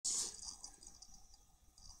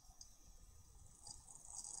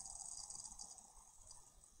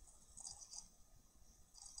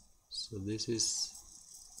So this is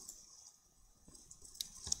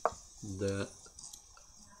the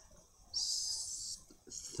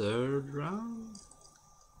third round.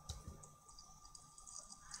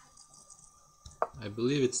 I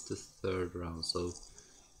believe it's the third round. So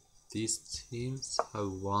these teams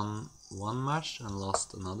have won one match and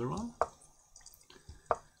lost another one.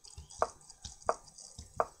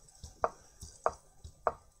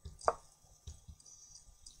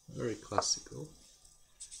 Very classical.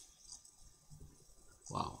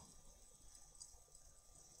 Wow.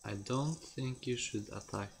 I don't think you should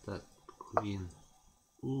attack that queen.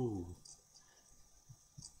 Ooh.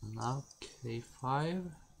 Now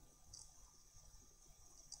k5.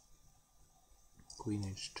 Queen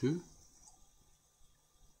h2.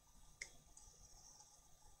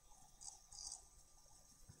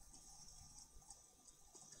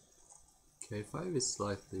 k5 is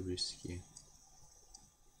slightly risky.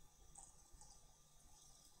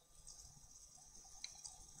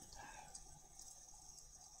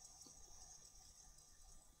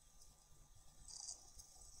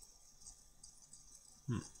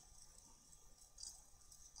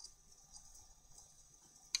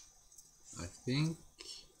 I think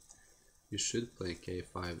you should play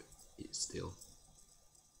k5 still.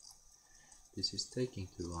 This is taking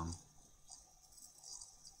too long.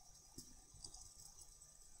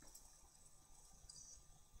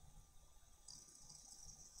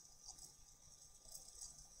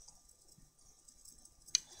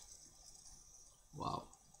 Wow.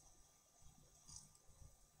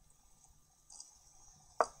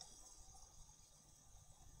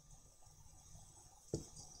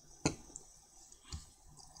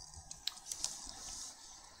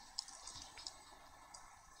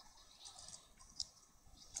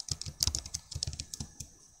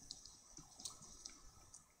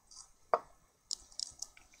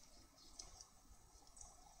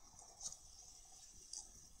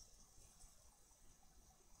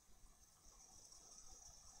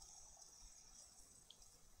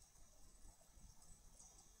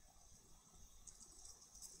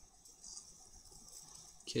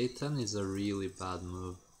 k10 is a really bad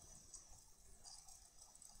move.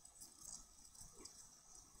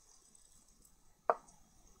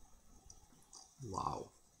 Wow.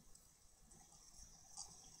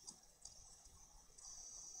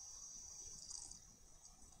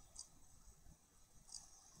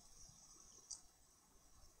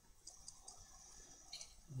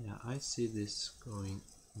 Yeah, I see this going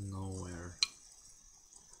nowhere.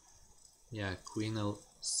 Yeah, queen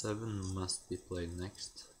l7 must be played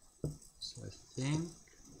next. So I think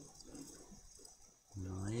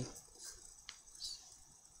knight.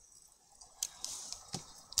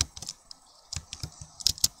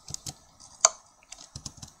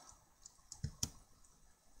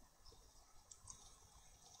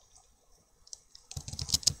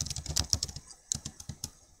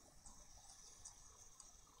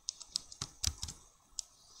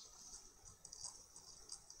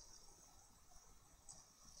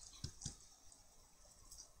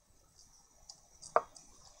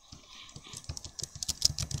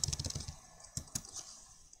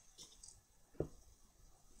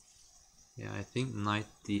 Yeah, I think knight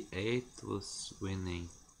d8 was winning.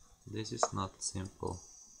 This is not simple.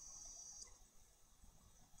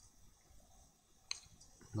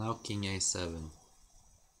 Now king a7.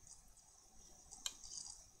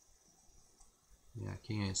 Yeah,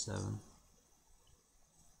 king a7.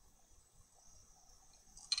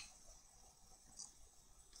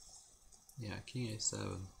 Yeah, king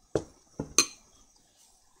a7.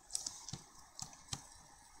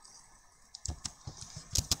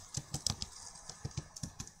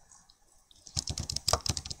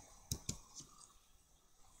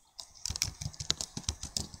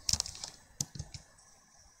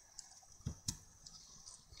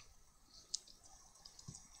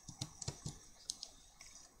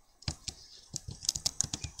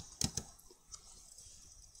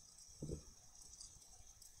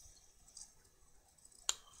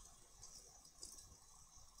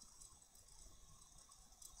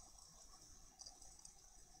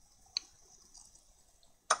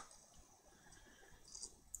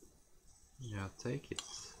 Yeah, take it.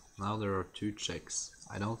 Now there are two checks.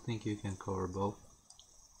 I don't think you can cover both.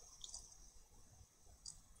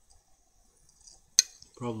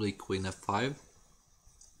 Probably queen f5.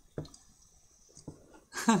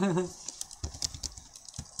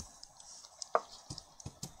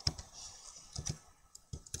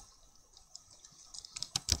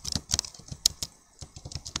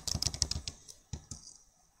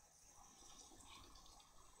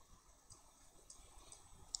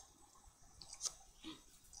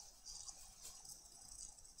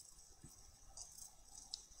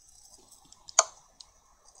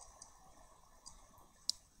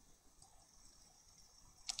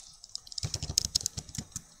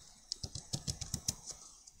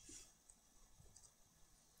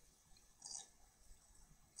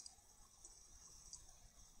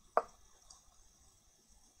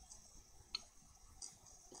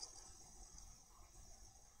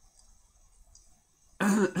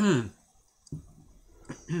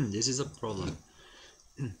 This is a problem.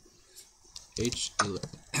 H11.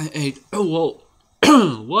 8. Oh,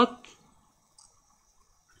 whoa. What?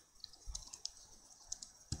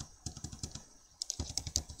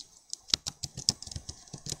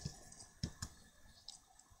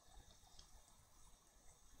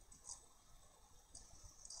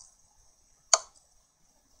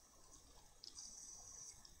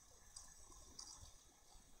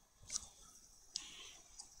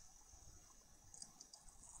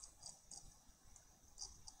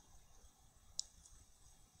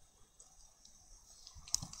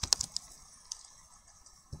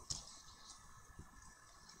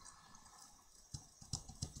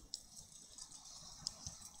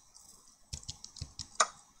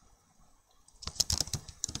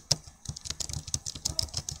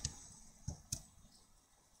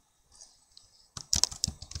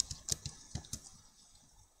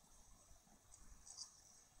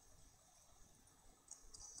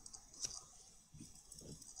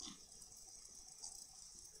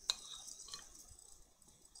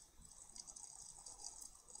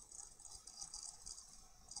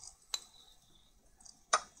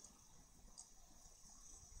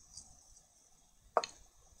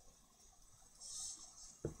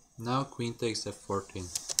 Now queen takes f14.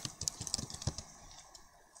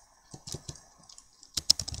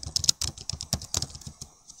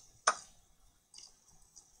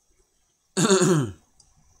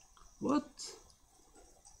 What?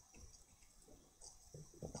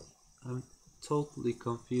 I'm totally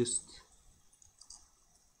confused.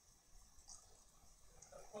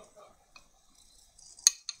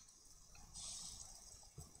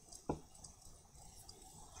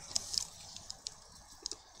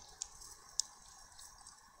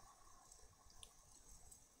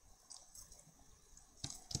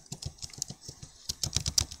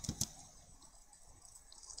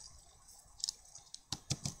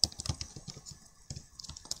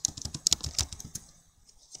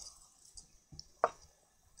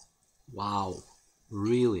 Wow,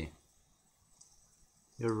 really?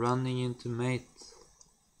 You're running into mate.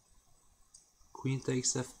 Queen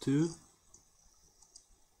takes f2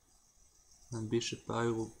 and bishop I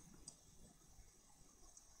will.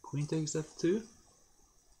 Queen takes f2?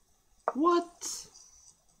 What?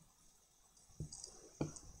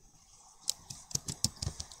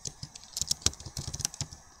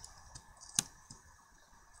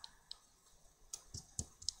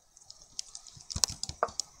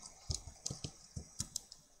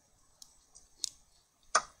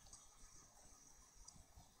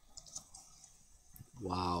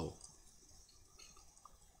 Wow.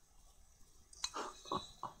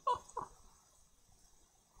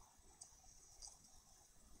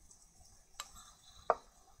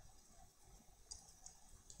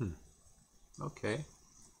 Okay.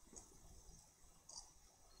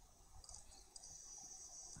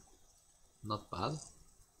 Not bad.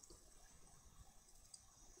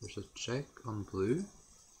 There's a check on blue.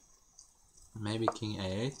 Maybe king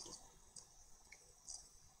a8.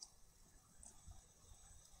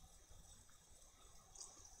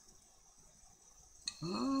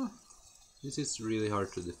 This is really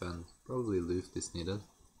hard to defend. Probably Luft is needed.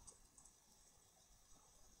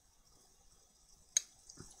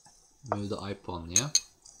 Move the I pawn, yeah?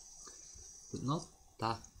 But not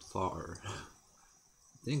that far.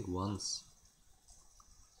 I think once.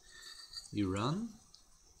 You run?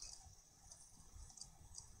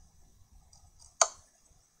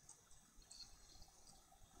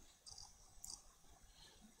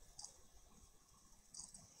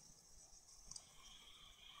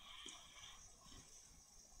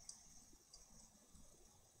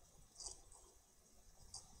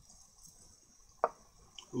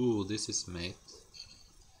 Ooh, this is mate.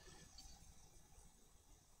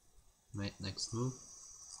 Mate next move.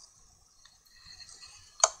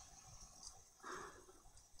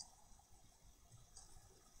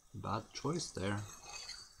 Bad choice there.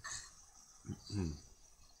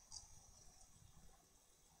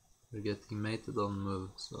 We're getting mated on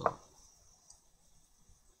move, so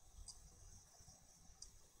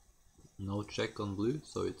no check on blue,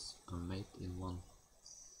 so it's a mate in one.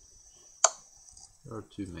 There are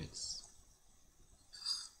two mates.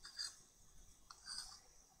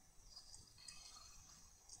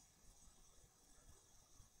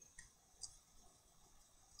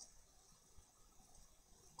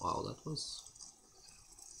 Wow, that was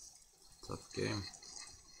a tough game.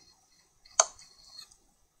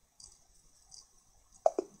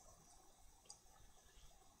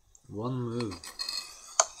 One move.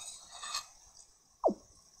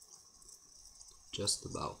 Just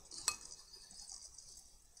about.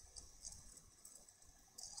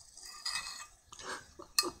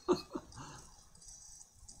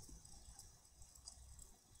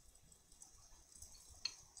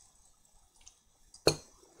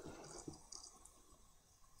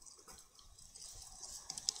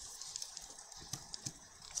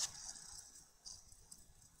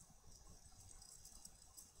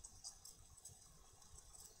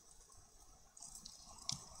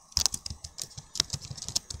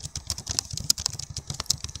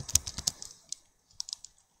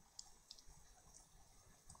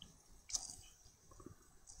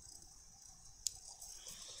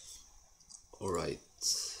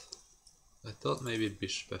 thought maybe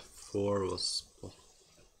bishop f4 was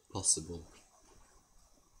possible.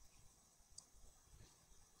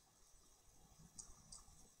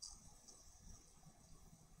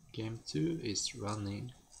 Game 2 is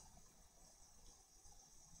running.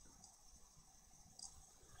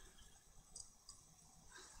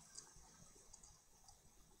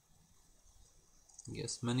 I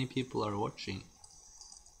guess many people are watching.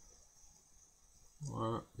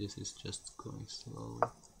 Or this is just going slow.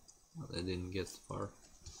 Well, I didn't get far.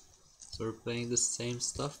 So we're playing the same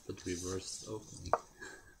stuff but reverse opening.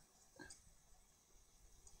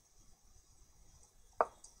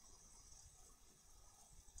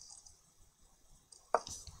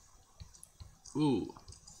 Ooh.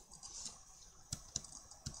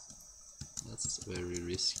 That's very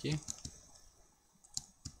risky.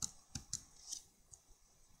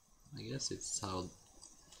 I guess it's how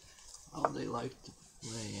they like to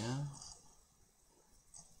play, yeah.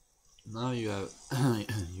 Now you have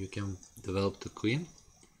you can develop the queen.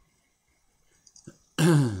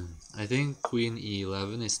 I think queen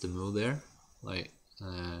e11 is the move there, like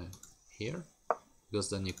here, because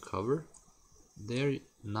then you cover. There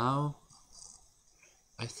now,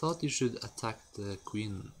 I thought you should attack the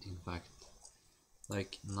queen. In fact,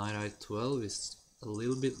 like knight i12 is a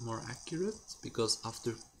little bit more accurate, because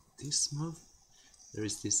after this move there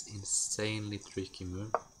is this insanely tricky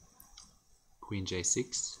move, queen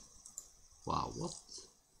j6. Wow, what?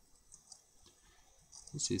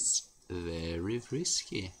 This is very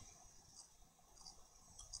risky.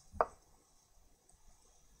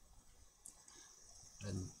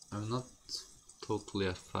 And I'm not totally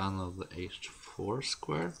a fan of the h4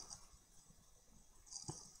 square.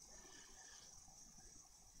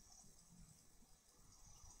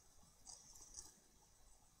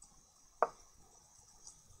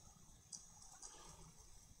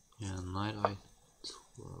 Yeah, knight i12.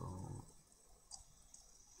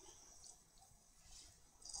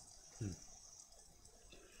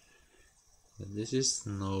 This is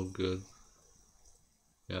no good.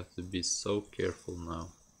 You have to be so careful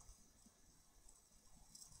now.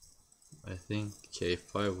 I think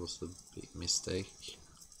k5 was a big mistake.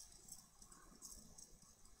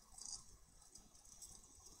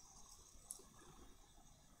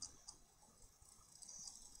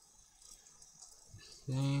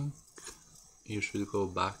 I think you should go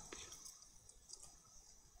back.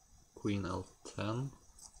 Queen l10.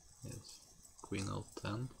 Yes, queen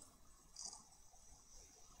l10.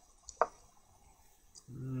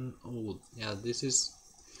 Oh, yeah, this is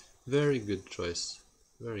very good choice.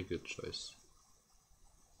 Very good choice.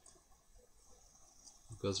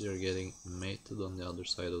 Because you're getting mated on the other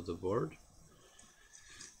side of the board.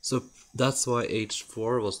 So that's why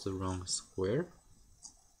h4 was the wrong square.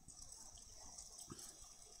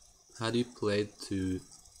 Had you played to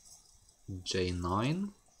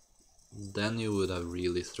j9, then you would have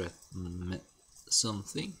really threatened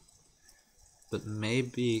something. But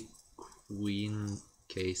maybe queen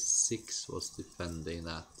k6 was defending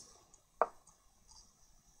that.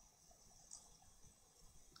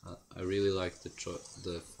 I really like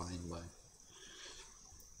the find by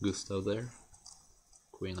Gustav there.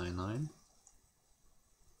 Queen i9.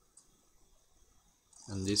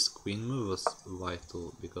 And this queen move was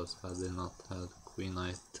vital, because had they not had queen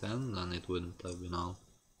i10, then it wouldn't have been out.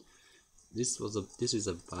 This is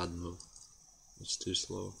a bad move. It's too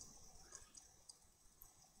slow.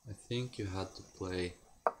 I think you had to play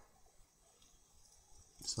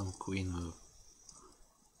some queen move.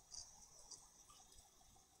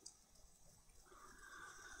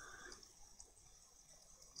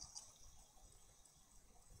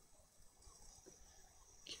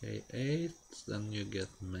 k8, then you get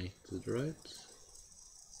mated, right?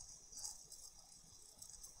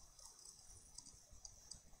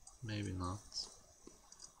 Maybe not.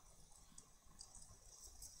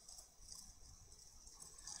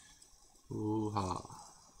 Ooh-ha.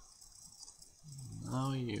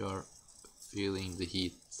 Now you are feeling the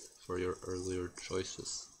heat for your earlier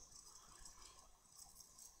choices.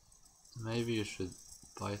 Maybe you should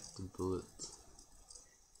bite the bullet.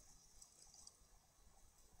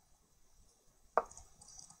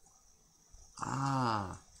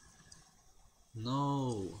 Ah,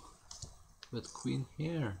 no, but queen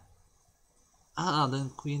here. Ah,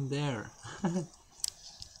 then queen there.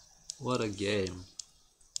 What a game.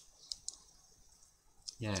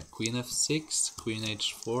 Yeah, queen f6, queen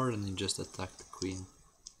h4, and you just attack the queen.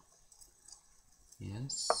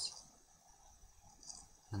 Yes.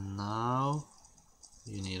 And now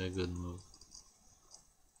you need a good move.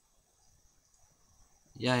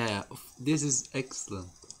 Yeah, this is excellent.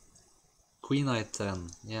 Queen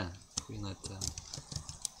i10, yeah, queen i10.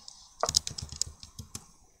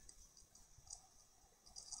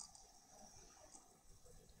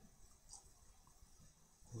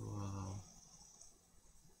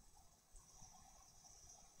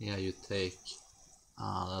 Yeah, you take.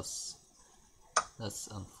 Ah, that's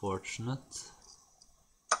unfortunate.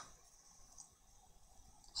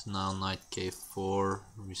 So now knight k4,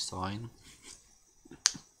 resign.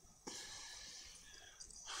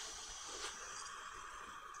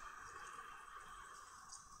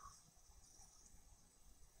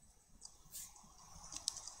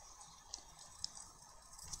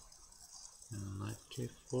 Knight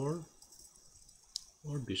k4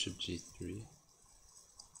 or bishop g3.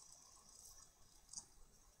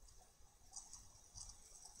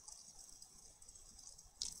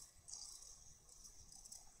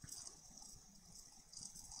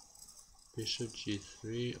 Bishop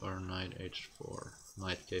g3 or knight h4,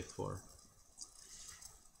 knight k4.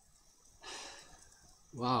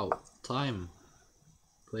 Wow, time.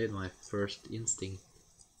 Played my first instinct,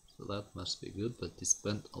 so that must be good, but he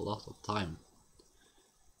spent a lot of time.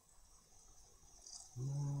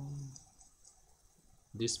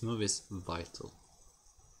 This move is vital.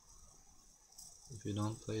 If you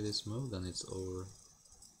don't play this move, then it's over.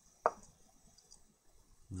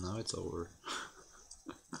 Now it's over.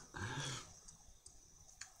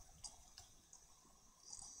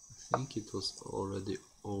 I think it was already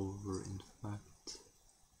over, in fact.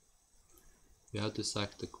 We have to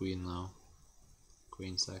sack the queen now.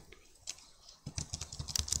 Queen sack.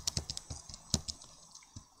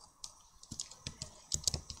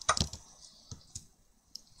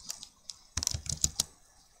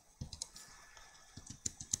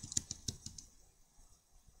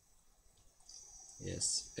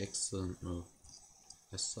 Yes, excellent move.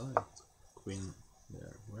 I saw it. Queen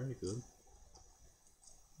there, very good.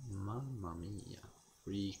 Mamma mia,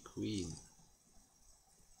 free queen.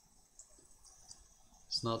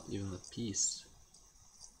 It's not even a piece.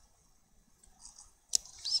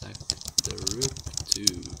 Sack the rook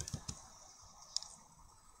too.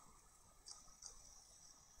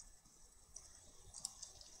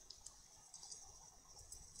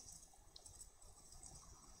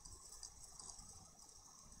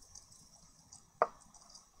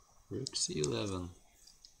 Rook c11.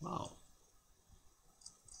 Wow.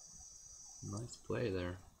 Nice play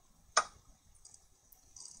there.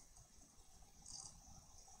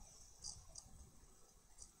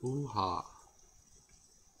 Ooh-ha.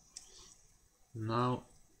 Now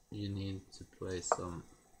you need to play some...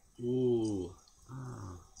 Ooh.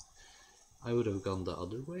 Ah. I would have gone the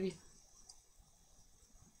other way.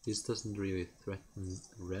 This doesn't really threaten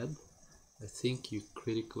red. I think you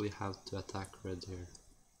critically have to attack red here.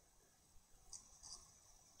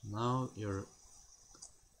 Now you're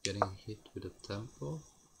getting hit with a tempo.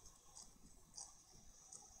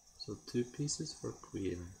 So 2 pieces for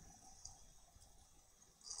queen.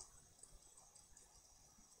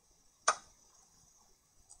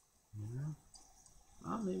 Yeah.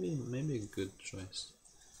 Ah, maybe a good choice.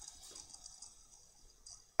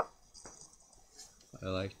 I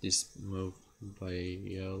like this move by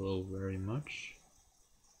yellow very much.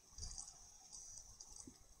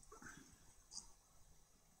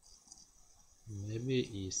 Maybe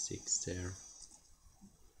e6 there.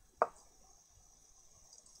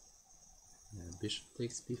 Yeah, bishop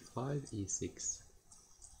takes b5, e6.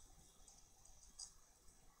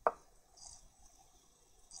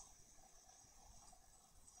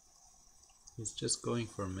 He's just going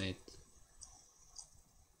for mate.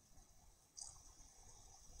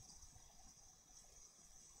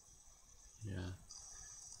 Yeah.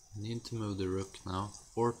 Need to move the rook now,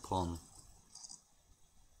 or pawn.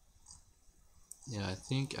 Yeah, I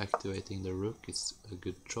think activating the rook is a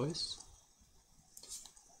good choice.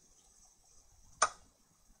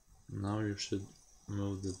 Now you should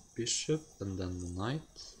move the bishop and then the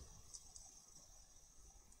knight.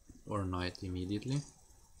 Or knight immediately.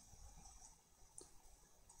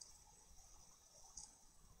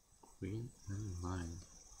 Queen and 9.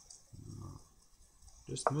 No.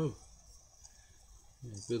 Just move.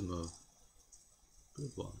 Yeah, good move.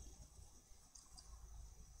 Good one.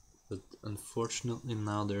 But unfortunately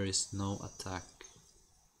now there is no attack.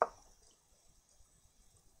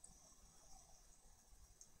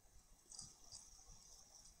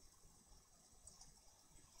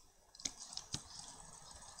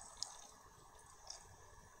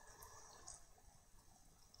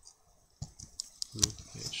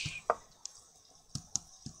 Rookish.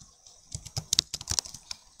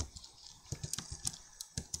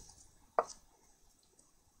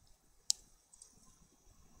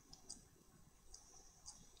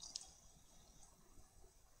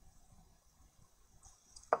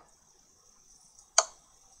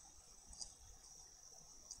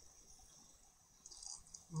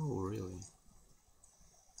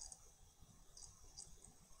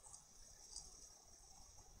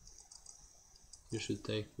 You should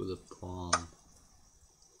take with a pawn.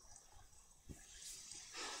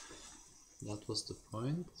 That was the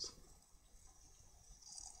point.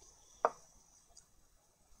 I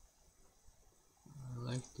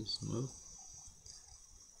like this move,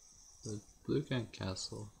 but blue can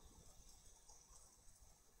castle.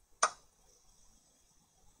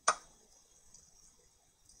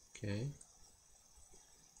 Okay,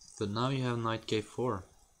 but now you have knight k4.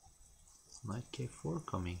 Knight k4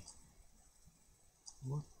 coming.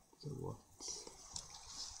 What the what?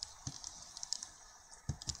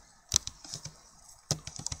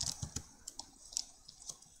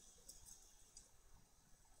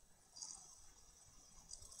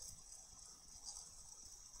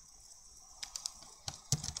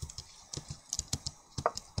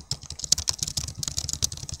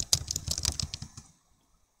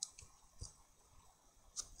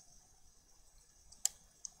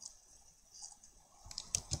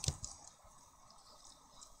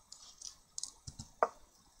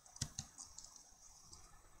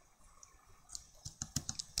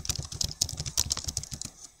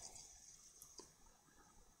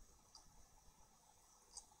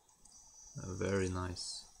 Very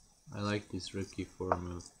nice. I like this rook e4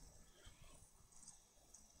 move.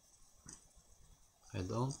 I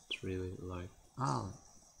don't really like...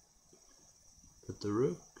 but the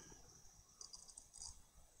rook...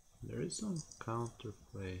 There is some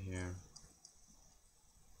counterplay here.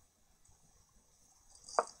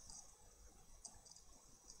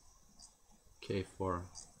 k4,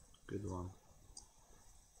 good one.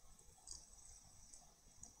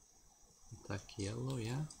 Attack yellow,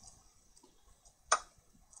 yeah.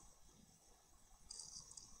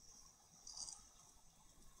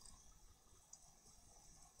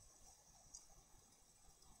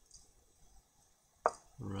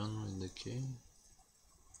 Run with the king.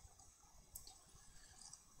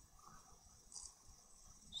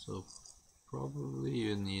 So probably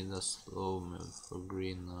you need a slow move for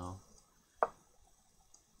green now.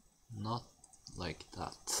 Not like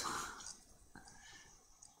that.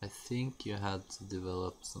 I think you had to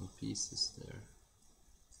develop some pieces there.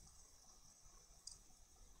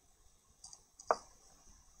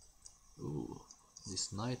 Ooh,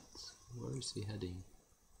 this knight, where is he heading?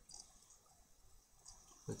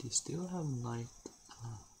 But you still have knight.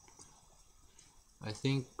 I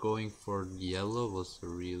think going for yellow was a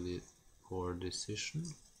really poor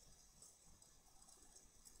decision.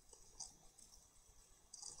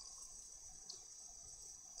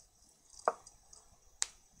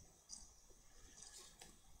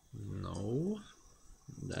 No,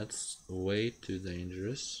 that's way too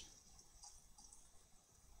dangerous.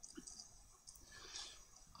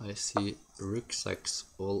 I see rucksacks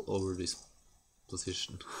all over this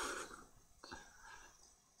position.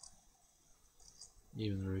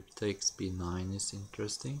 Even rook takes b9 is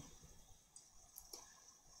interesting.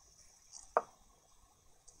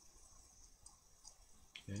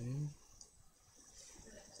 Okay.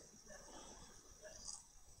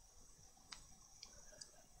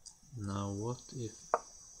 Now what if...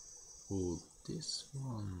 Oh, this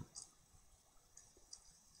one...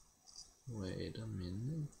 Wait a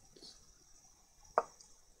minute...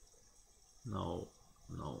 No.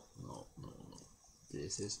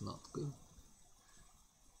 This is not good.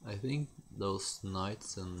 I think those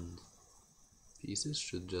knights and pieces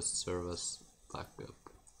should just serve as backup.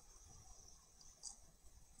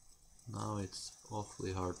 Now it's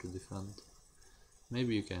awfully hard to defend.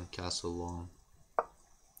 Maybe you can castle long.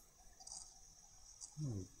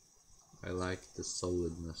 I like the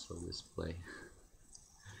solidness of this play.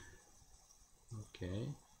 Okay.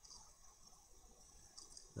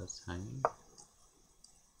 That's hanging.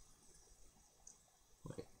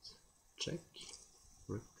 Wait. Check.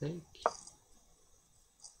 Rook take.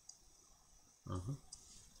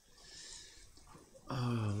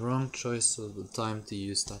 Wrong choice of the time to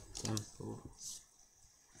use that tempo.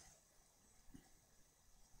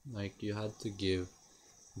 Like, you had to give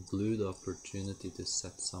blue the opportunity to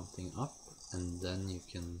set something up and then you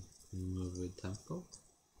can move with tempo.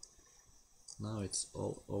 Now it's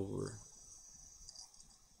all over.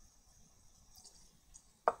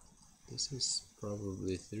 This is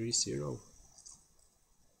probably 3-0.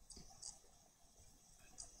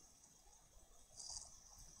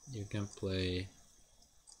 You can play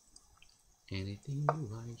anything you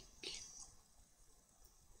like.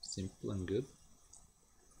 Simple and good.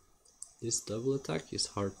 This double attack is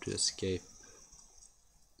hard to escape.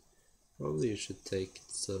 Probably you should take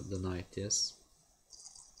the knight, yes.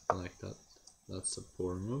 I like that. That's a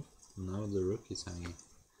poor move. Now the rook is hanging.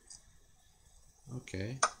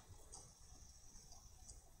 Okay.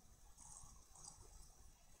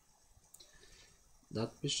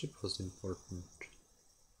 That bishop was important.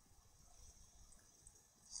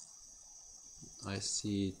 I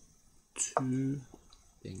see two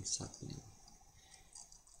things happening.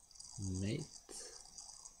 Mate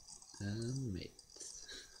and mate.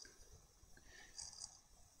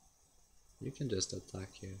 You can just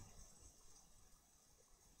attack here.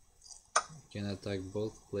 You can attack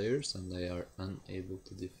both players and they are unable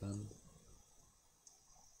to defend.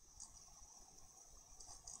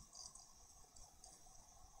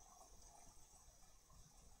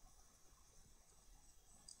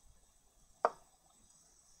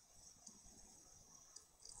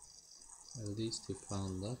 At least he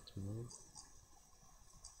found that move.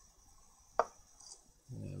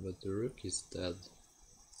 Yeah, but the rook is dead.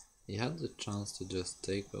 He had the chance to just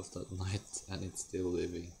take off that knight and it's still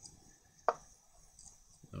living.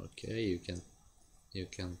 Okay, you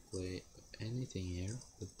can play anything here,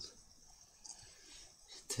 but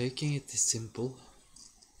taking it is simple.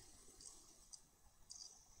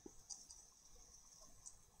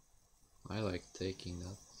 I like taking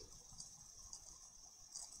that.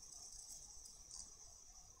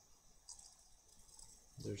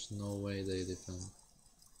 There's no way they defend.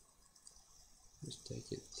 Just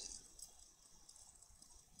take it.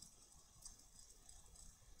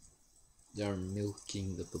 They are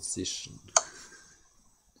milking the position.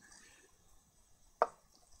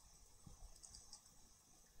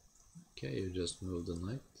 Okay, you just move the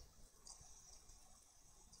knight.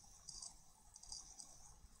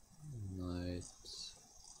 Knight.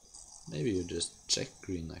 Maybe you just check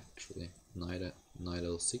green actually. Knight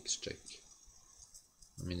L6 check.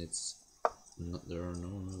 I mean, it's not, there are no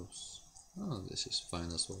moves. Oh, this is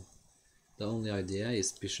fine as well. The only idea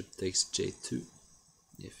is bishop takes J2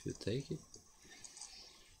 if you take it.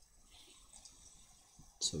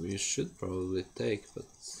 So you should probably take, but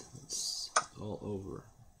it's all over.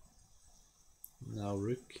 Now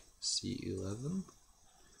rook C11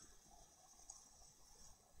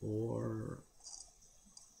 or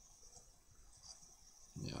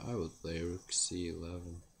yeah, I would play rook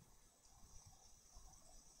C11.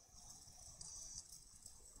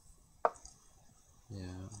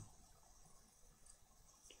 Yeah.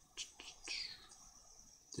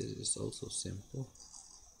 This is also simple.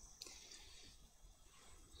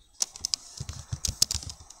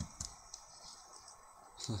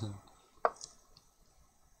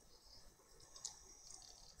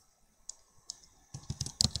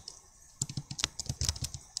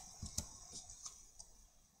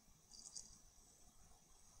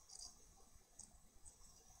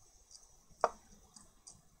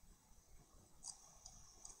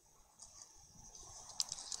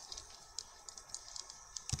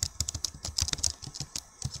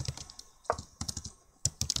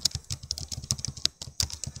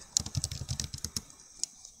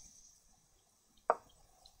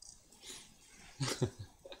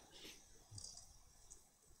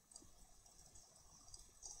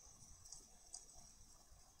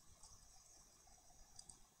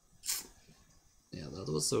 Yeah,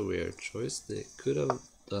 that was a weird choice. They could have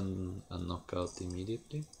done a knockout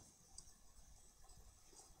immediately.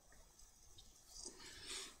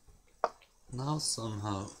 Now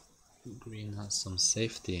somehow green has some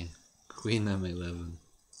safety. Queen M11.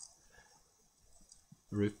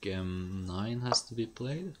 Rook M9 has to be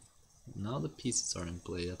played. Now the pieces are in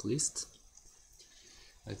play at least.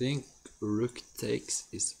 I think rook takes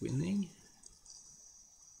is winning.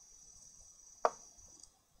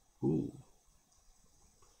 Ooh.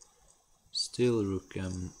 Still rook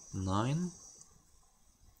M9.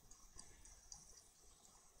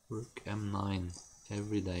 Rook M9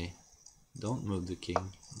 every day. Don't move the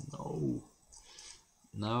king. No.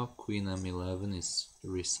 Now Queen M11 is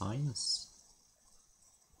resigns.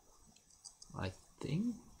 I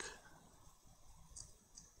think.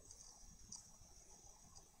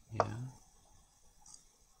 Yeah.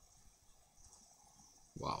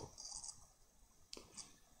 Wow.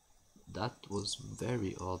 That was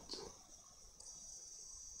very odd.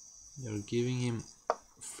 You're giving him a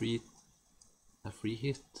free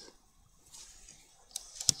hit.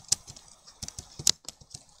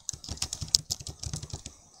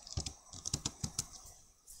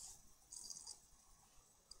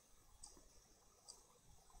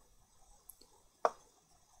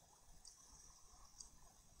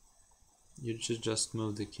 You should just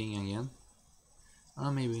move the king again. Ah,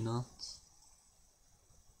 maybe not.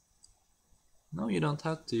 No, you don't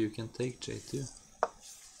have to, you can take J2.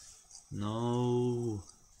 No.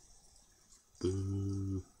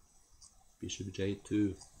 Boo. Bishop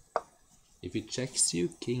J2. If he checks you,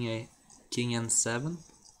 king N7.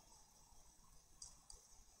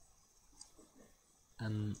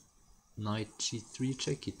 And knight g3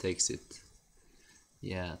 check, he takes it.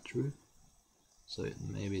 Yeah, true. So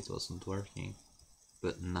maybe it wasn't working.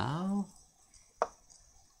 But now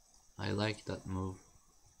I like that move.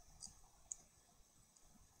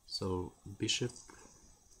 So bishop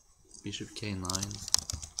k9.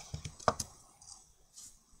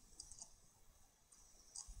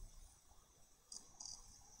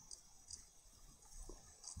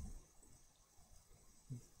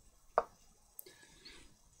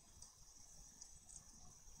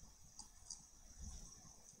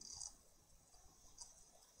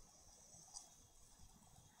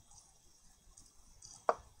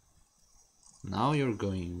 Now you're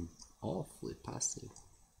going awfully passive.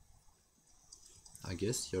 I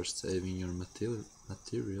guess you're saving your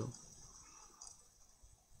material.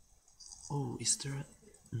 Oh, is there a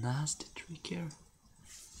nasty trick here?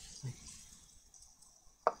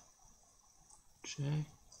 Like, check,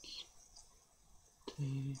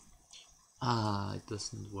 take. Ah, it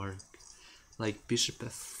doesn't work. Like bishop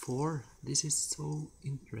f4. This is so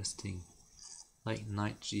interesting. Like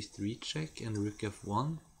knight g3 check and rook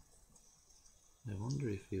f1. I wonder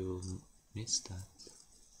if he will miss that.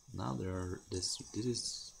 Now there are this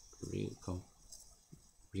is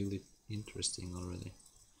really interesting already.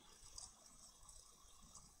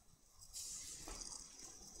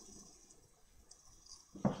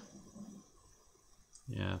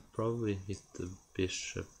 Yeah, probably hit the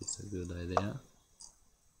bishop is a good idea.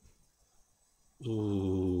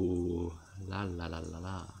 Ooh, la la la la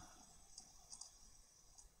la.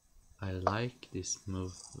 I like this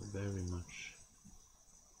move very much.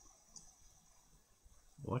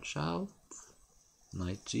 Watch out.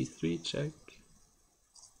 Knight g3 check.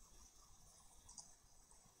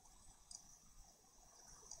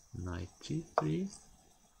 Knight g3.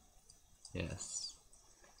 Yes.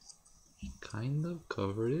 He kind of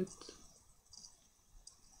covered it.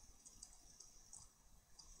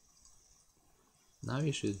 Now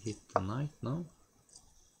you should hit the knight, no?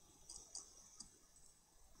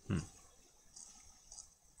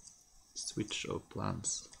 Switch of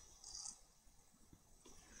plans.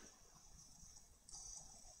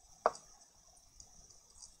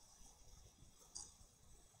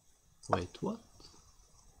 Wait, what?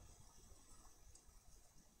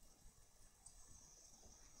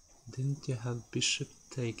 Didn't you have bishop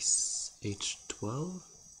takes h12?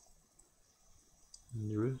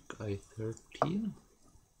 And rook i13?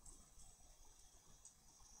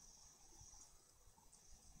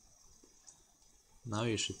 Now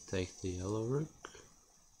you should take the yellow rook.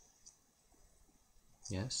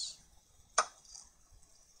 Yes.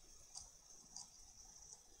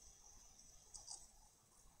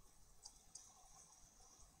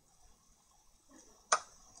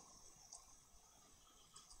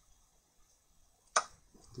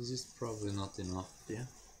 This is probably not enough, yeah.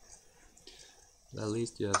 At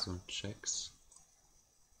least you have some checks.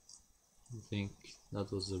 I think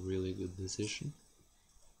that was a really good decision.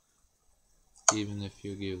 Even if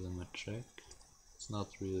you give them a check, it's not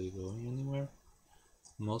really going anywhere.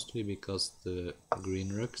 Mostly because the green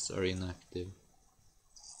rooks are inactive.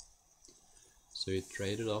 So you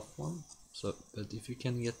traded off one. So, but if you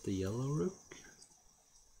can get the yellow rook,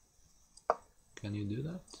 can you do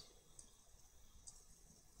that?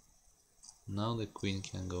 Now the queen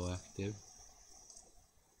can go active.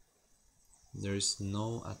 There is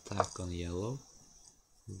no attack on yellow.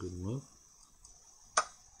 Good move.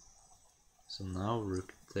 So now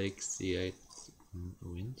rook takes c8 and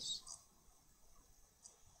wins.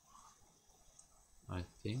 I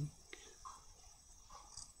think.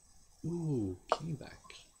 Ooh, king back.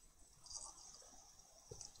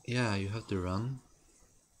 Yeah, you have to run.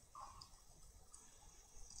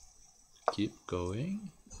 Keep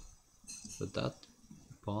going. But that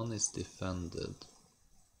pawn is defended.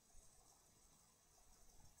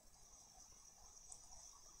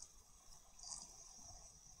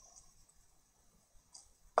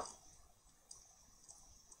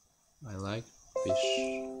 I like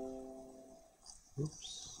bishop.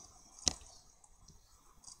 Oops.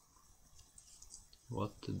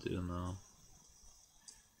 What to do now?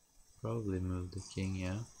 Probably move the king,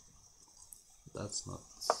 yeah. That's not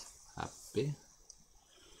happy.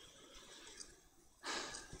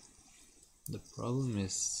 The problem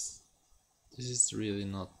is, this is really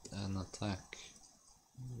not an attack,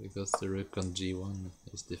 because the rook on g1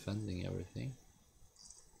 is defending everything.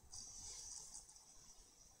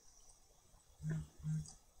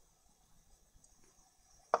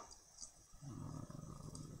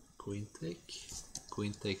 Queen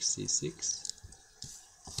takes c6.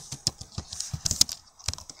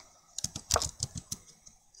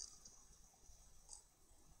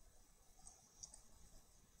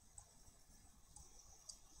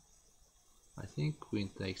 queen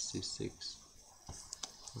takes c6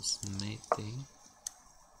 was mating.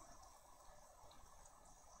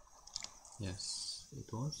 Yes,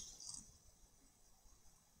 it was.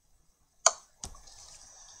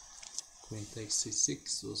 Queen takes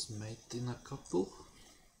c6 was mate in a couple.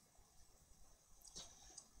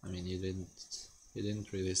 I mean, he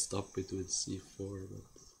didn't really stop it with c4, but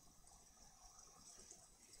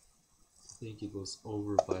I think it was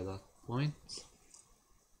over by that point.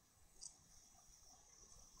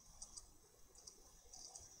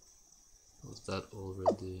 Was that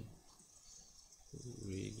already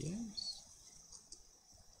 3 games?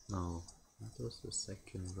 No, that was the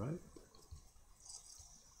second, right?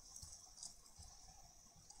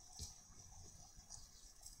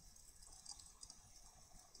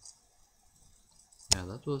 Yeah,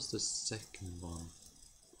 that was the second one.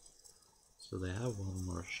 So they have one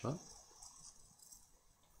more shot.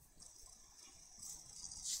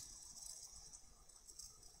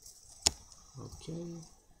 Okay.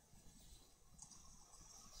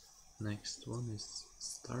 Next one is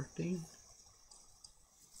starting.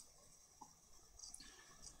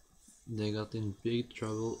 They got in big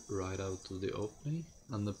trouble right out of the opening,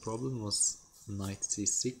 and the problem was knight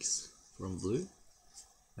c6 from blue.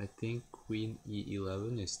 I think queen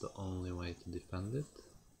e11 is the only way to defend it.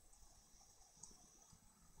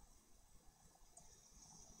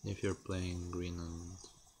 If you're playing green and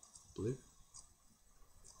blue.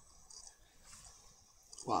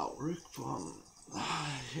 Wow, rook one.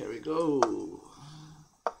 Here we go.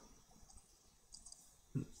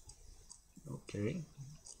 Okay,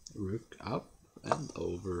 rook up and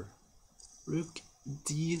over. Rook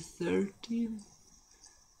d13.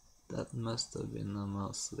 That must have been a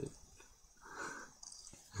mouse slip.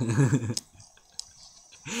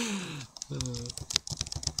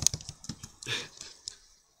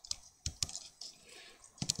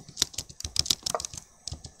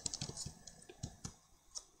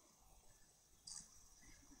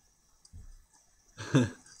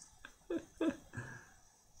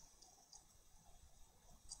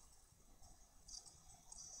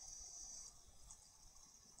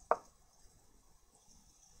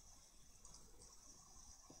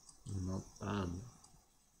 Not bad.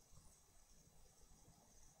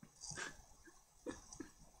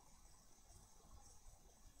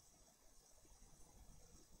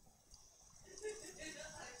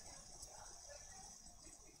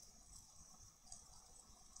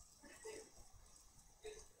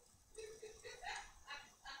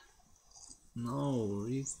 No,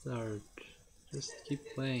 restart. Just keep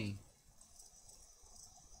playing.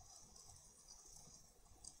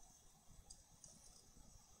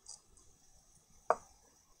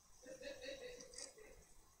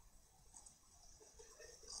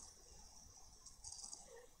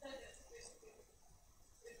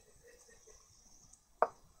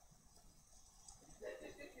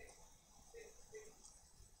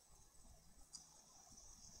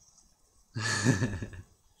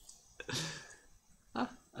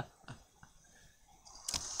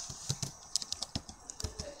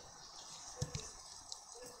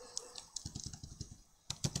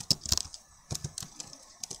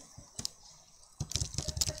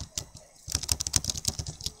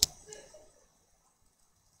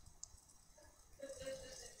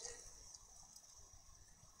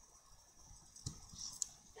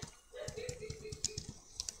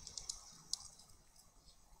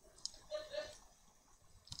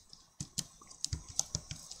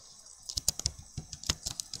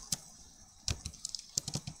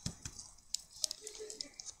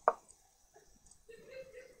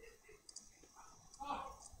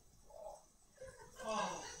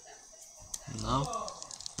 No.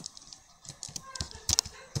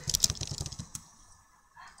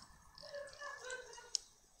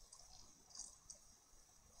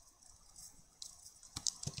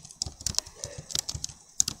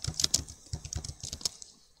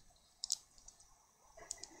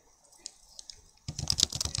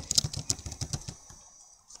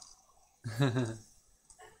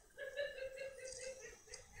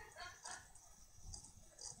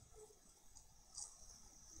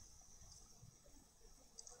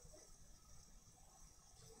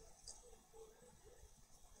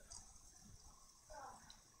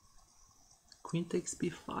 Queen takes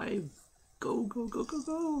b5. Go, go, go, go,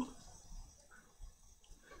 go.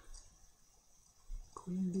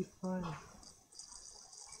 Queen b5.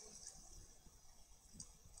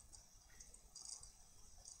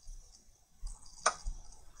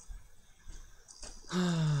 Är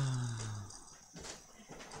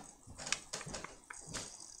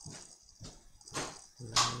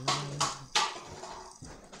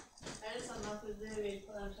det samma för du vill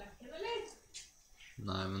på den tracken eller?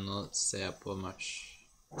 ser jag på match.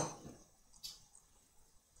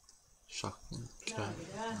 Sjakken kveld.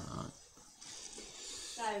 Ja.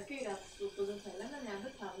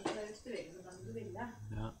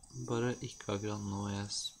 Ja, bare ikke akkurat nå, jeg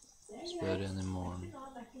spør igjen i morgen.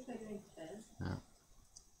 Ja.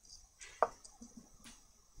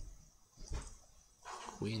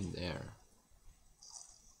 Queen there.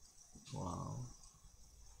 Wow.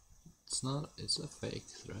 It's a fake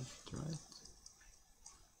threat, right?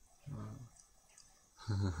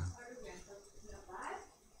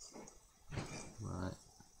 Right.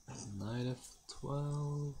 Knight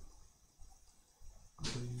f12.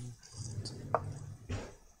 Queen.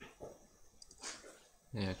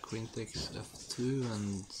 Yeah, queen takes f2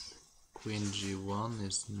 and queen g1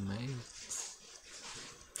 is mate.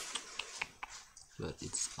 But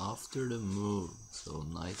it's after the move, so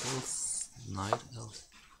knight else.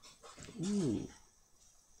 Ooh.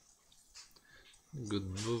 Good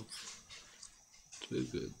move. Too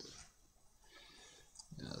good.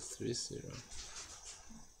 Yeah, 3-0.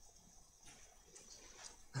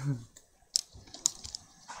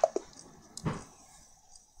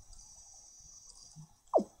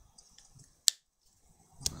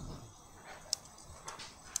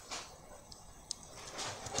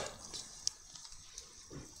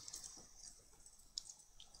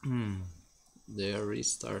 They are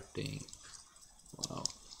restarting. Wow.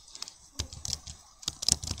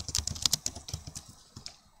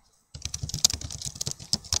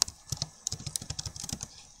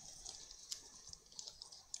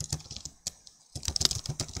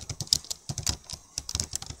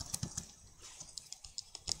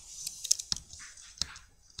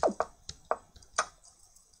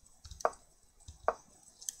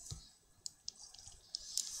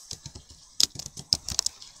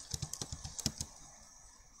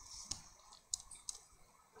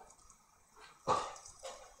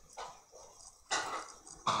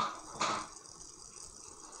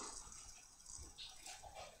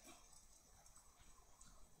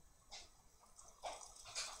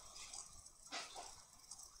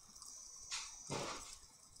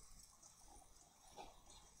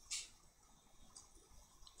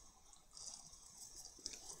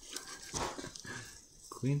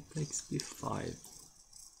 Queen takes b5. I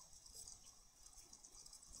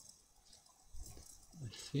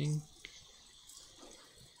think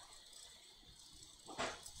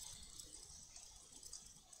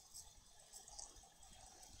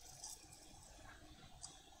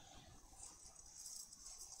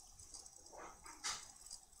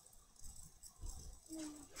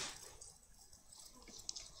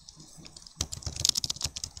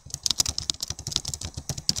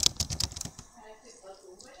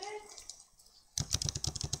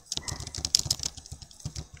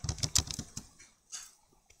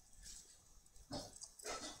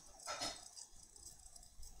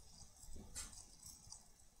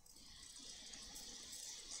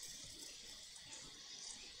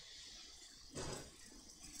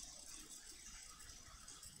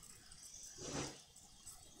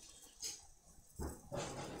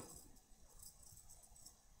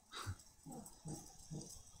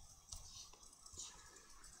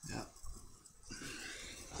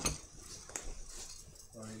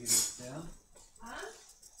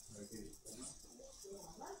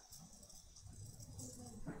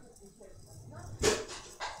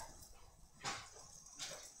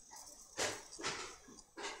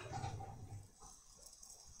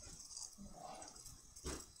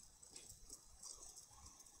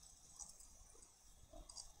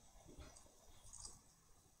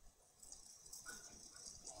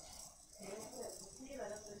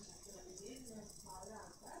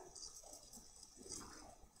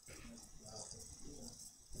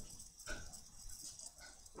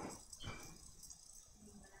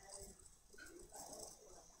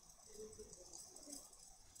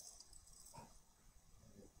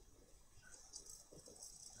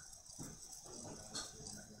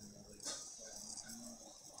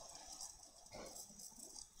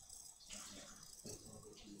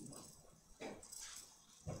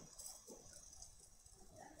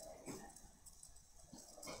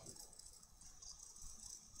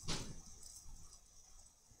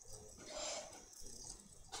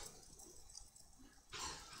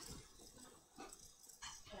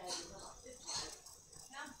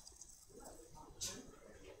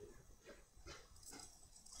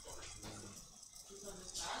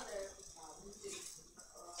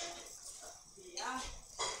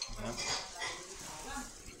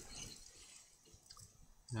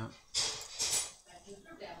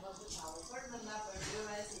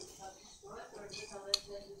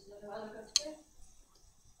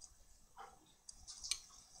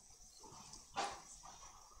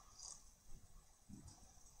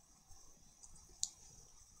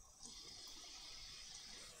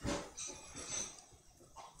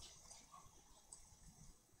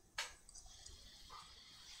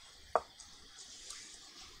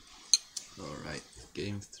Alright,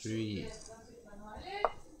 game 3.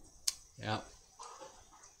 Yeah.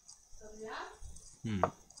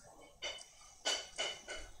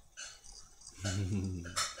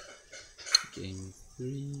 Game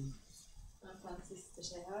 3.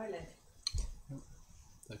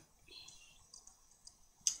 Tack.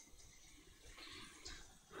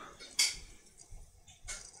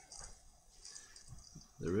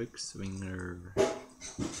 The Rook Swinger.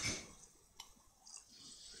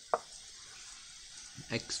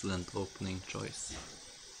 Excellent opening choice.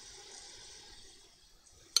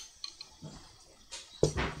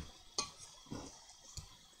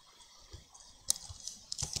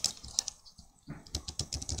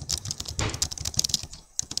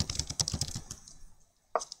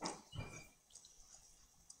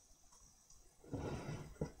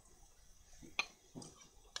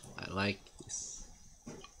 I like this.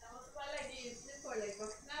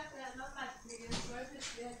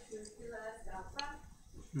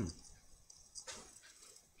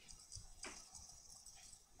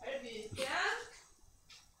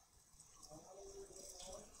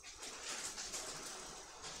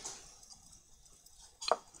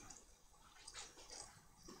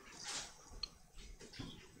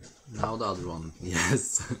 Now the other one,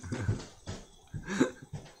 yes.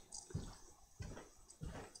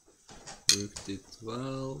 Rook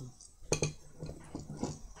d12.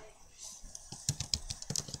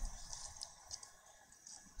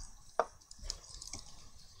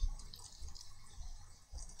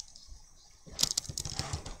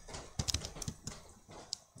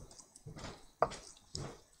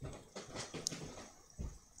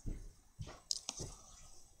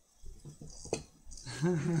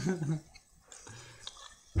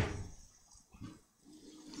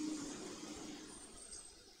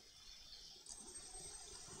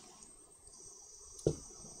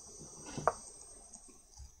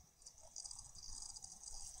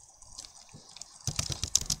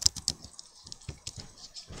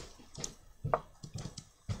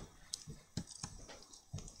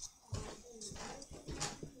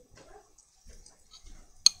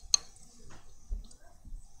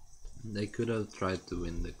 They could have tried to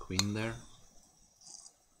win the queen there.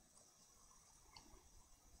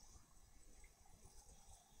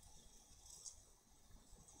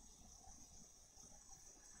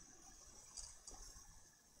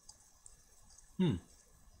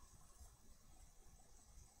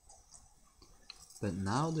 But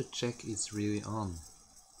now the check is really on.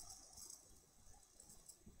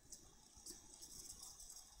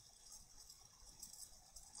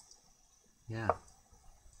 Yeah.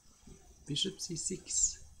 Bishop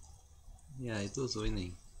c6. Yeah, it was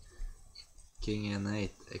winning. King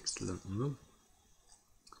n8, excellent move.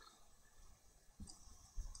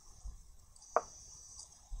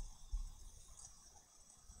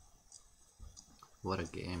 What a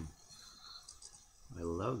game. I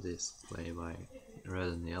love this play by red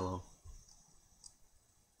and yellow.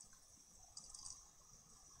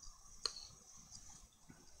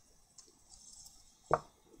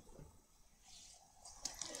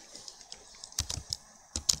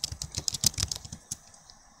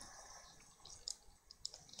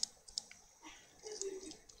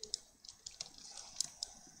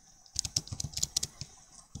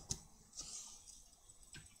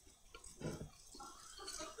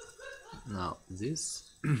 Now this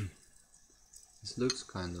this looks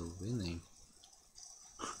kind of winning.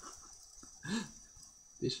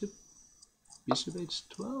 Bishop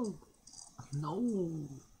h12. No.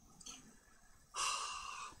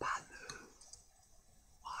 Bad move.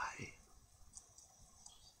 Why?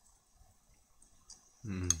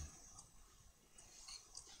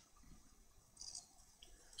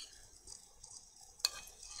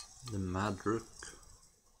 The mad rook.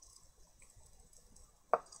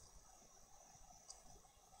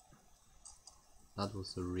 That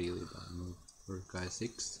was a really bad move for guy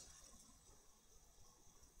 6.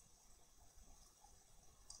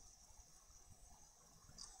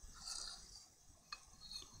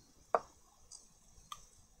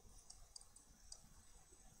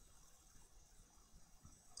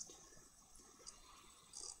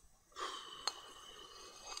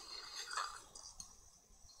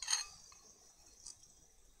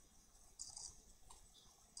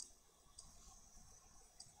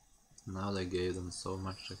 Now they gave them so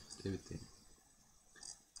much activity.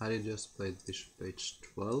 Had he just played bishop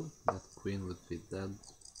h12, that queen would be dead.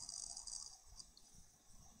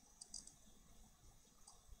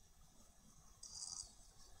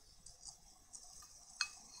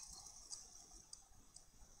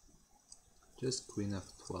 Just queen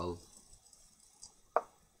f12.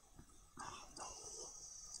 Oh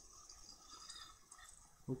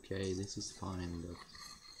no. Okay, this is fine, but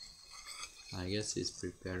I guess he's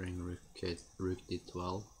preparing rook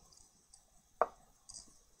d12.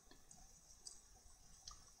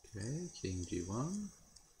 Okay, king g1.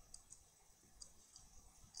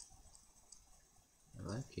 I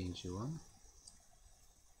like king g1.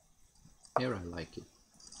 Here I like it.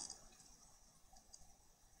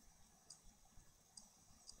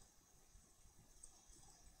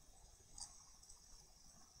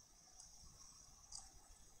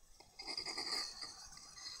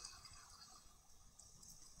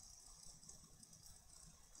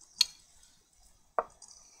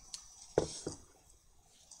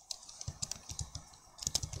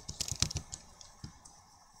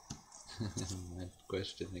 My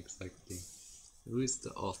question exactly. Who is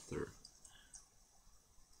the author?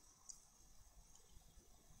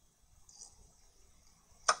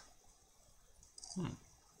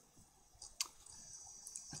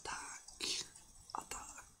 Attack!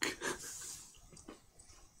 Attack!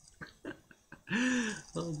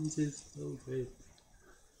 Oh, this is so great.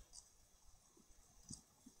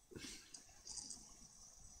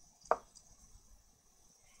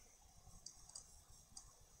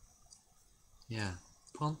 Yeah,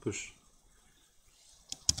 pawn push.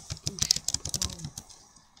 Push, pawn.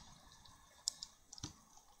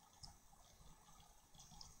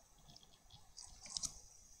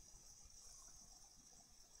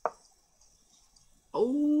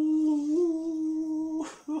 Oh!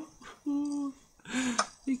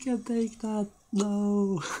 We can take that.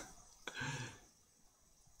 No!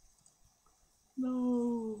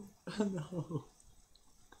 No! No!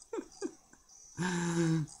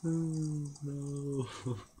 No!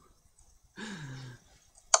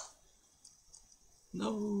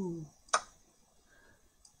 No!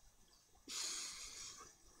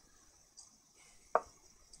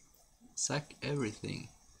 Sack everything.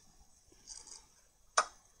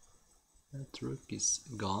 That rook is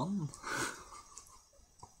gone.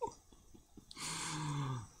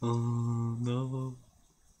 Oh no.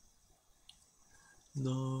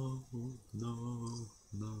 No, no,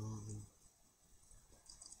 no.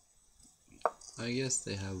 I guess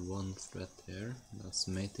they have one threat here. That's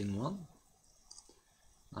mate in one.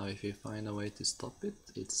 Now if you find a way to stop it,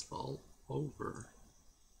 it's all over.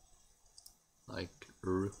 Like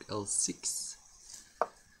rook l6.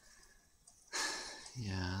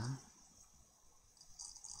 Yeah.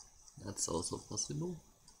 That's also possible.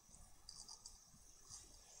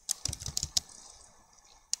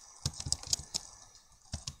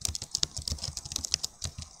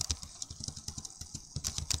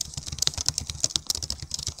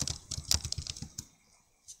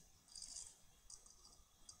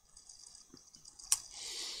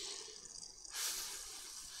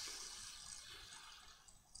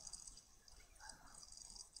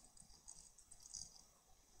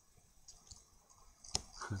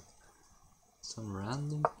 Some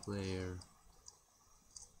random player.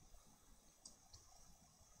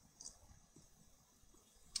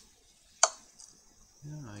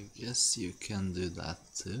 Yeah, I guess you can do that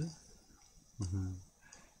too.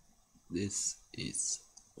 This is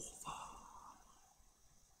over.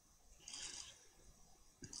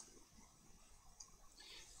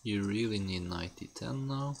 You really need knight e10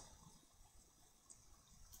 now.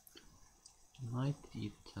 Knight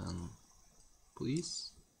e10,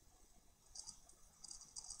 please.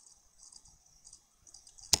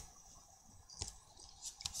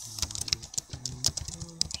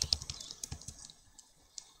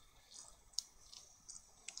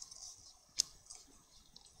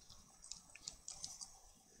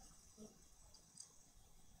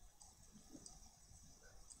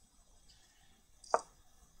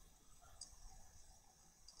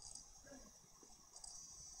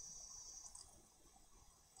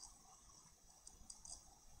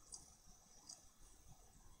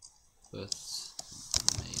 First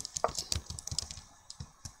mate.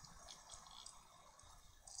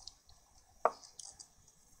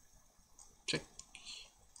 Check,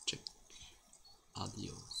 check,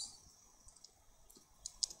 adios.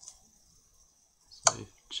 So if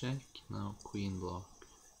check, now queen block,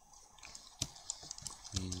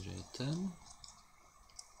 queen j10.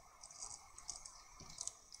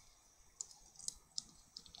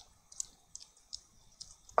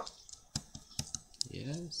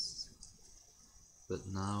 Yes, but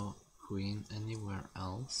now queen anywhere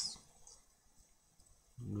else.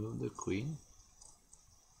 Move the queen.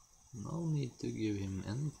 No need to give him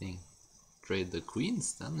anything. Trade the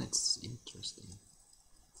queens, then it's interesting.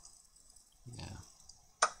 Yeah.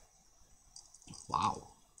 Wow.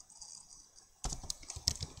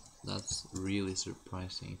 That's really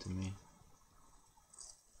surprising to me.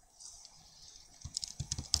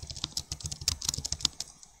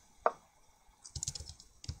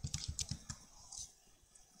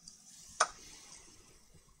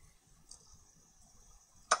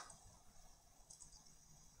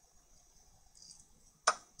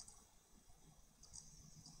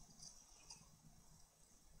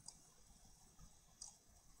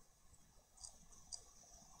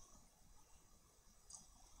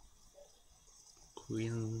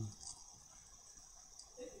 queen.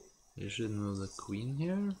 You should move the queen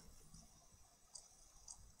here.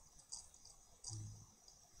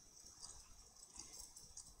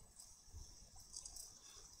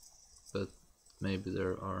 But maybe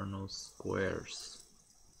there are no squares.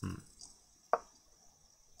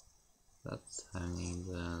 That's hanging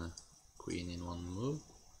the queen in one move.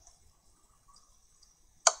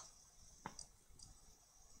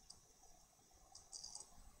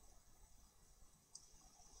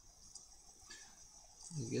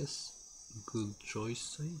 I guess good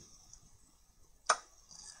choice,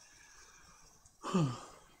 eh?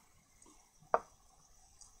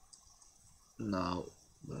 Now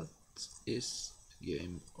that is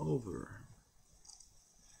game over.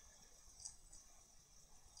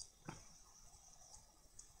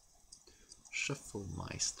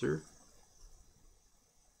 Shufflemeister.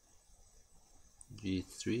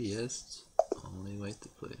 G3, yes, only way to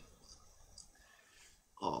play.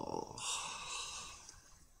 Oh,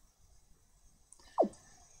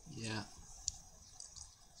 yeah,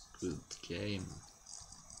 good game.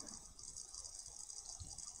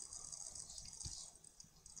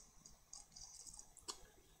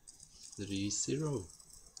 Three 0.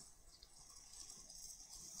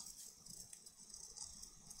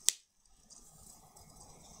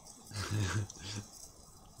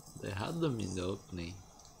 They had them in the opening.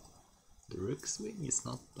 The rook swing is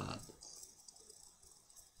not bad,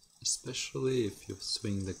 especially if you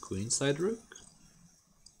swing the queenside rook.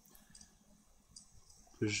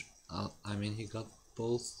 Push. I mean, he got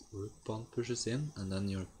both rook pawn pushes in, and then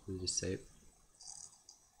you're pretty safe.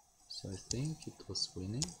 So I think it was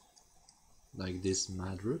winning, like this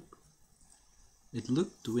mad rook. It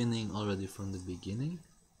looked winning already from the beginning,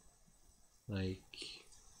 like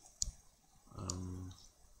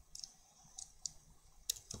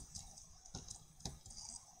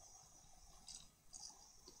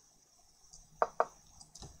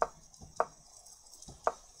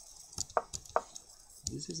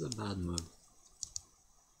this is a bad move.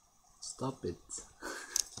 Stop it.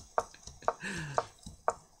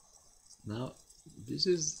 Now, this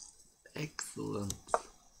is excellent.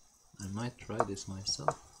 I might try this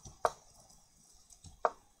myself.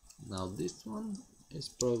 Now this one is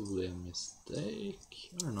probably a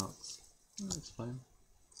mistake or not. No, it's fine.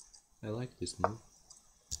 I like this move.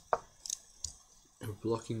 You're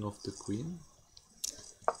blocking off the queen.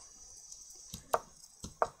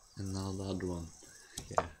 And now the other one.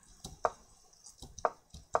 Yeah.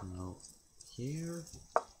 Now here.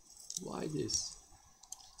 Why this?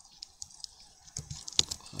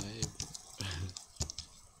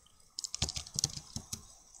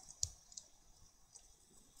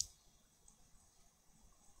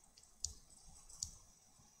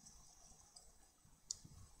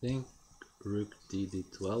 I think rook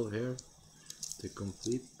dd12 here to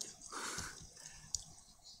complete.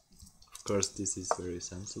 Of course, this is very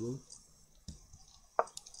sensible.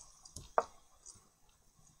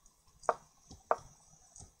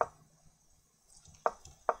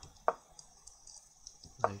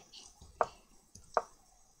 Like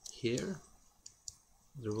here,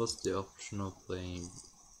 there was the option of playing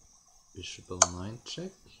bishop l9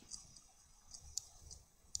 check.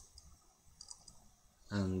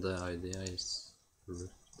 And the idea is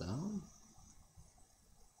rook down,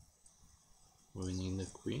 winning the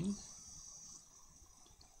queen.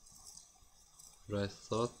 But I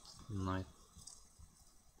thought knight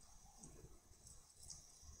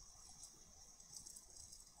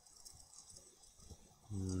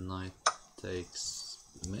takes.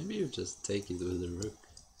 Maybe you just take it with the rook.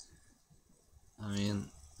 I mean,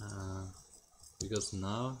 because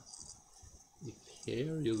now if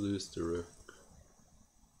here you lose the rook.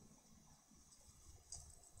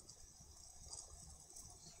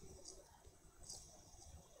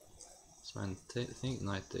 So I think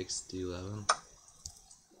knight takes d11,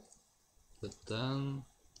 but then,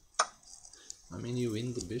 I mean, you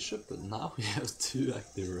win the bishop, but now you have two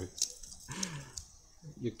active rooks.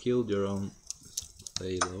 You killed your own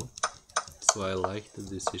play though, so I like the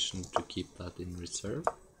decision to keep that in reserve.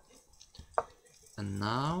 And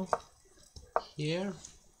now, here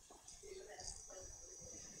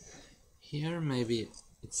maybe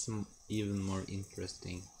it's even more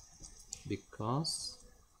interesting, because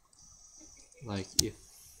like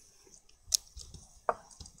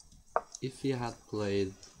if he had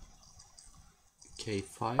played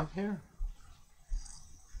k5 here,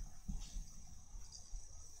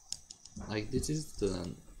 like this is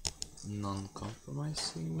the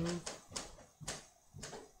non-compromising move.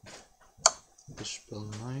 Bishop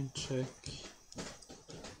l9 check.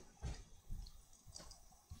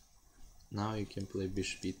 Now you can play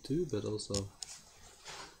bishop e2, but also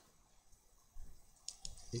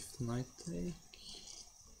if knight take.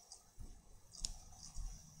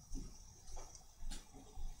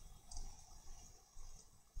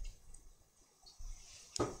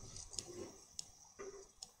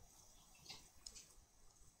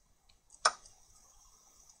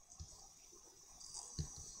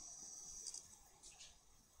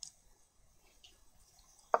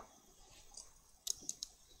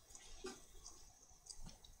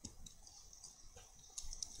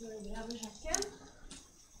 Över schacken.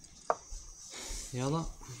 Ja da.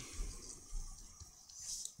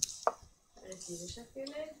 Är det 4 schack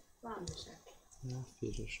eller vanlig schack? Ja,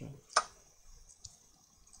 4 sjakk.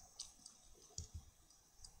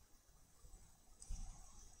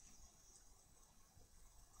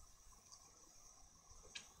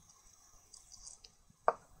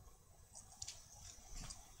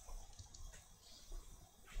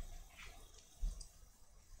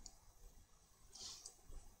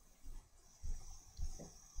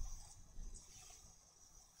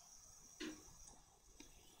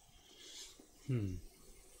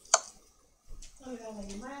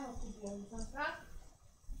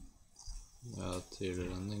 Ja,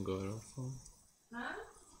 tidligere enn i går i hvert fall.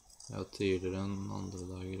 Ja, tidligere enn andre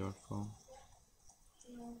dager i hvert fall.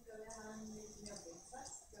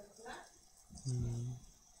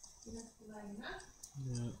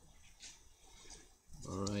 Yeah.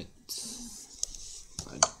 Alright.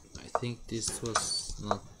 I think this was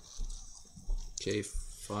not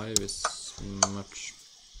K5 is much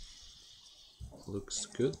looks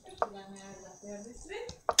good.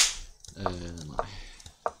 No.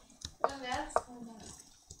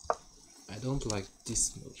 I don't like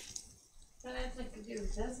this move.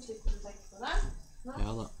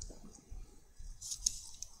 Ja da.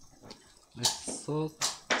 I thought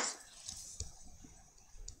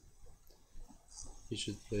he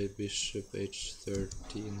should play bishop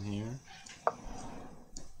h13 here.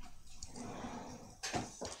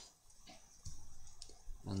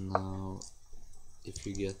 And now if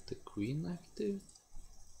you get the queen active,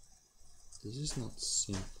 this is not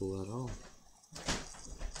simple at all.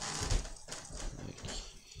 Like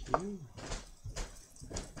here.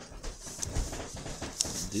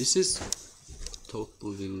 This is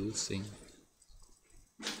totally losing.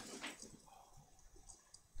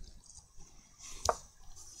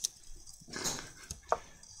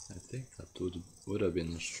 I think that would have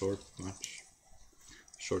been a short match,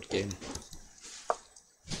 short game.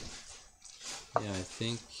 Yeah, I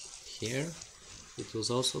think here it was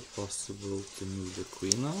also possible to move the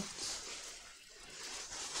queen out.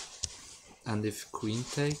 And if queen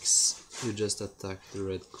takes, you just attack the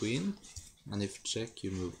red queen. And if check,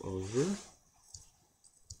 you move over.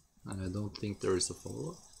 And I don't think there is a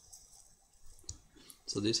follow.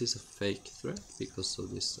 So this is a fake threat because of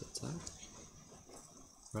this attack.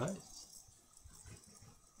 Right?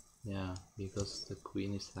 Yeah, because the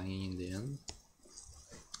queen is hanging in the end.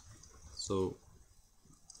 So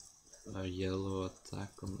a yellow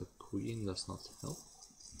attack on the queen does not help.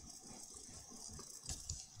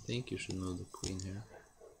 I think you should move the queen here.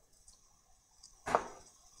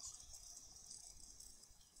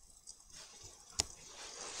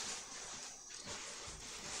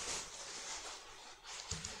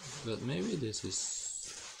 But maybe this is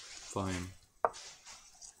fine.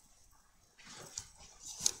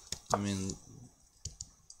 I mean,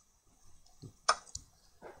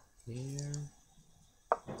 here.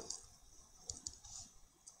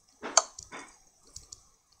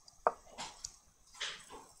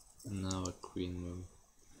 And now a queen move.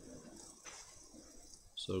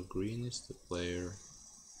 So green is the player.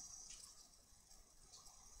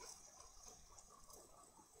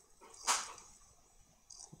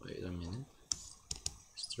 Wait a minute.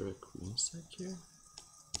 Is there a queen sack here?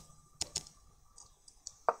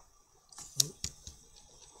 Oh.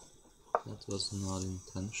 That was not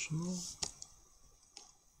intentional.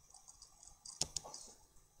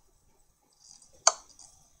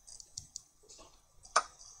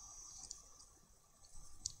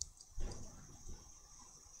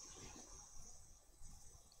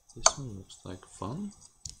 This one looks like fun.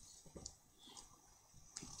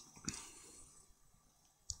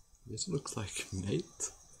 This looks like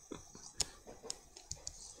mate.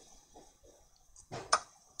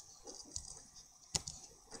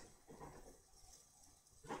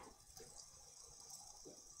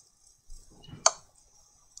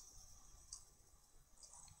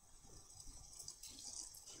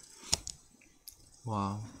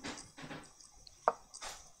 Wow.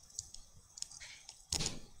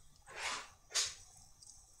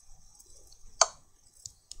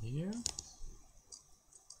 Here.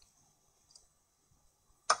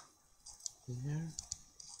 Here.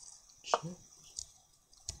 Check.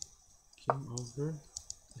 king over.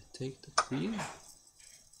 I take the queen.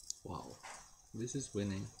 Wow, this is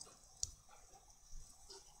winning.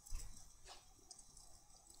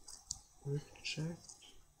 Rook check.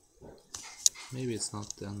 Maybe it's not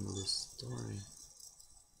the end of the story.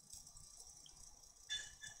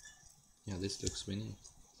 Yeah, this looks winning.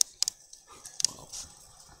 Wow.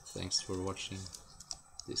 Thanks for watching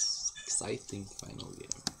this exciting final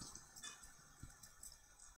game.